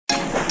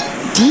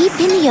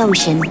Deep in the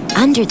ocean,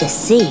 under the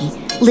sea,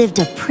 lived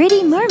a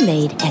pretty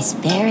mermaid as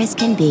fair as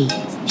can be.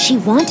 She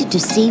wanted to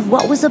see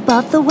what was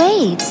above the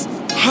waves,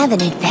 have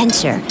an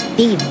adventure,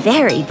 be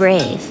very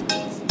brave.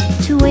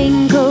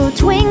 Twinkle,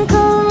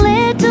 twinkle,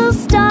 little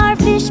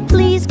starfish,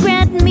 please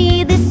grant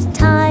me this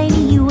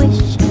tiny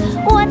wish.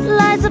 What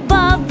lies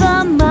above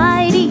the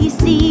mighty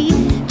sea?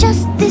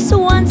 Just this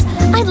once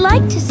I'd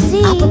like to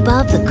see. Up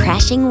above the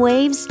crashing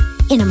waves,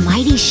 in a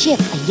mighty ship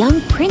a young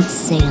prince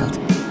sailed.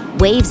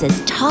 Waves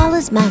as tall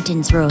as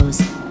mountains rose.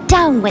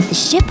 Down went the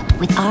ship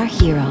with our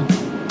hero.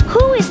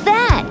 Who is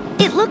that?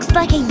 It looks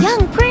like a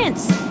young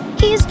prince.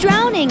 He is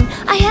drowning.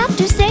 I have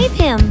to save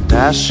him.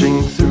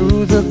 Dashing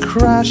through the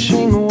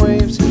crashing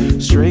waves,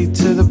 straight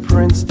to the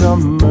prince the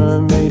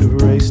mermaid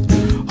raced.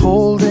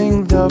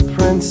 Holding the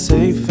prince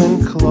safe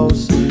and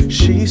close,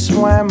 she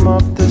swam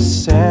up the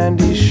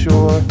sandy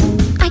shore.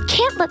 I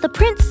can't let the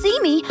prince see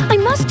me. I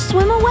must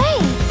swim away.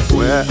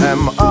 Where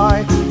am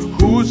I?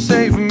 Who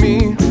saved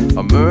me?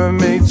 A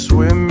mermaid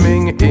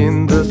swimming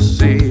in the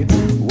sea.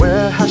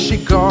 Where has she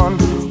gone?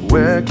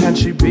 Where can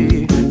she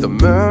be? The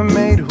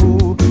mermaid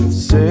who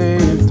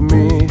saved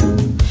me.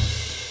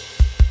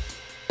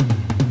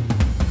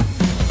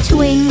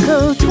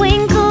 Twinkle,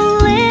 twinkle,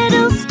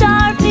 little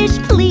starfish,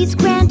 please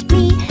grant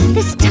me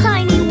this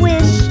tiny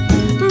wish.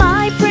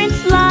 My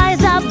prince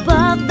lies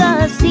above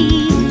the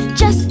sea.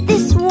 Just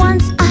this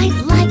once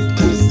I'd like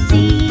to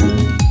see.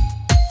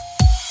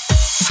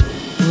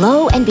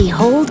 Lo and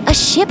behold, a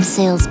ship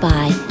sails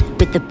by,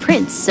 with the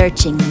prince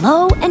searching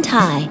low and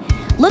high,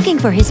 looking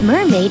for his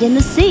mermaid in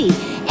the sea,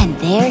 and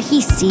there he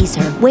sees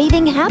her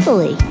waving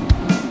happily.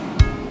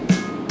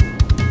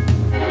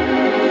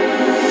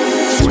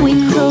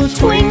 Twinkle,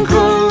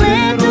 twinkle,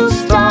 little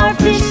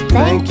starfish,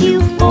 thank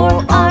you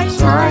for our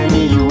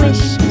tiny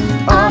wish.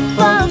 Up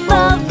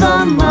above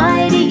the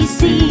mighty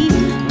sea,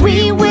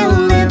 we will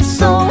live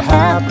so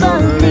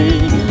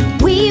happily.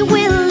 We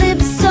will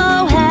live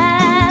so happily.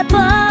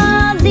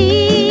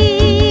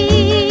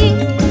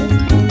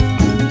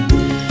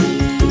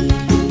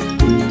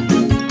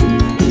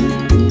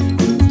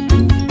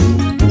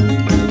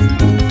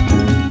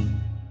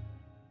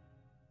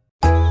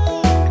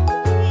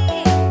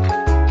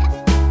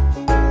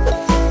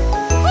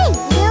 Hey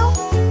you!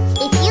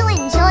 If you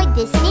enjoyed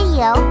this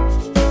video,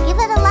 give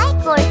it a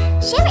like or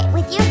share it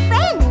with your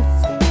friends.